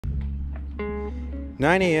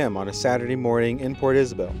9 a.m. on a Saturday morning in Port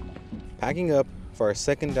Isabel, packing up for our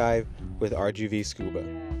second dive with RGV Scuba.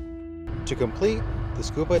 To complete the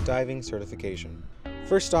scuba diving certification,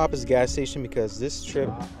 first stop is a gas station because this trip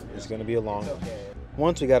is going to be a long one.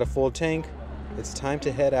 Once we got a full tank, it's time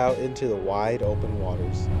to head out into the wide open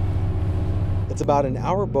waters. It's about an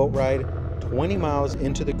hour boat ride, 20 miles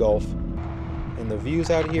into the Gulf, and the views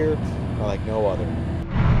out here are like no other.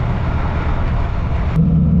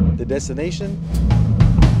 The destination?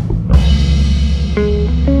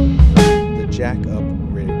 The jack-up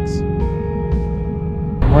rigs.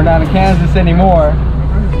 We're not in Kansas anymore.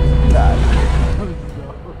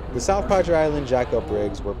 The South Padre Island jack-up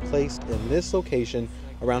rigs were placed in this location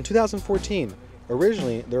around 2014.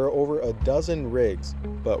 Originally, there were over a dozen rigs,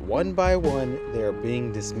 but one by one, they are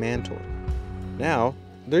being dismantled. Now,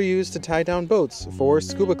 they're used to tie down boats for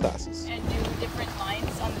scuba classes. And do different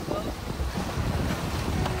lines on the boat.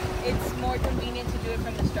 It's more convenient to do it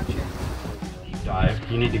from the structure.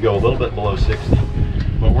 Dive, you need to go a little bit below 60.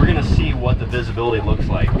 But we're going to see what the visibility looks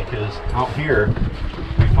like, because out here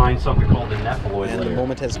we find something called the nepheloid And layer. the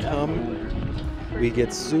moment has come. We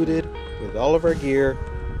get suited with all of our gear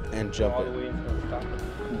and jump in.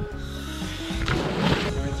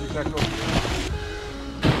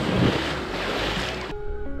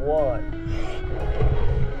 One.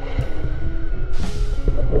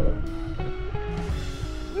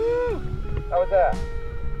 Woo! How was that?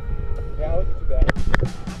 Yeah, it wasn't too bad.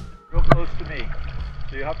 Real close to me.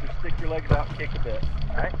 So you have to stick your legs out and kick a bit.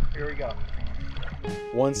 Alright, here we go.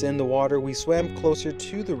 Once in the water, we swam closer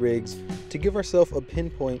to the rigs to give ourselves a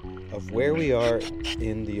pinpoint of where we are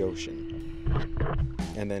in the ocean.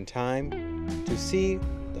 And then time to see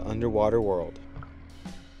the underwater world.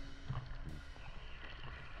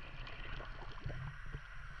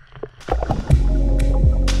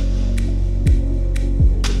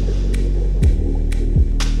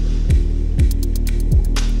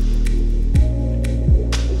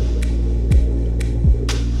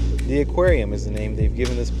 The aquarium is the name they've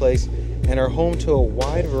given this place, and are home to a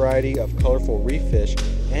wide variety of colorful reef fish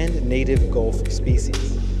and native Gulf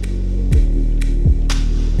species.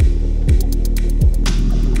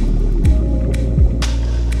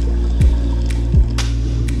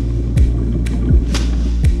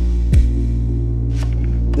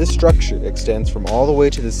 This structure extends from all the way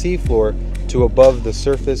to the seafloor to above the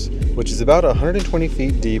surface, which is about 120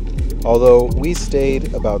 feet deep, although we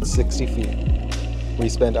stayed about 60 feet. We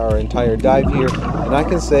spent our entire dive here, and I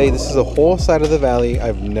can say this is a whole side of the valley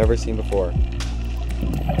I've never seen before.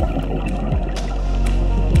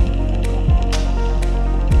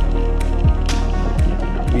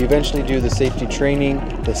 We eventually do the safety training,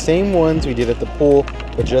 the same ones we did at the pool,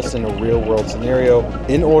 but just in a real-world scenario,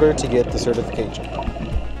 in order to get the certification.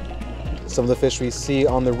 Some of the fish we see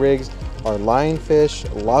on the rigs are lionfish,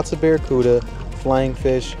 lots of barracuda, flying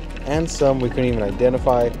fish, and some we couldn't even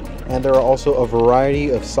identify, and there are also a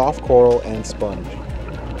variety of soft coral and sponge.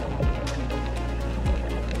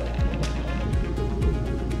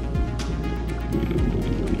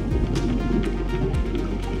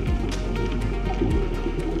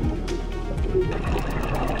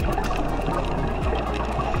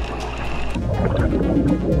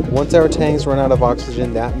 Once our tanks run out of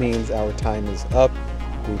oxygen, that means our time is up.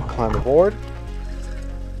 We climb aboard,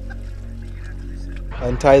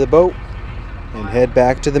 untie the boat, and head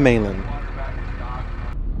back to the mainland.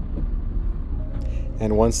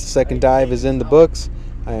 And once the second dive is in the books,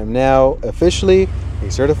 I am now officially a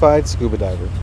certified scuba diver.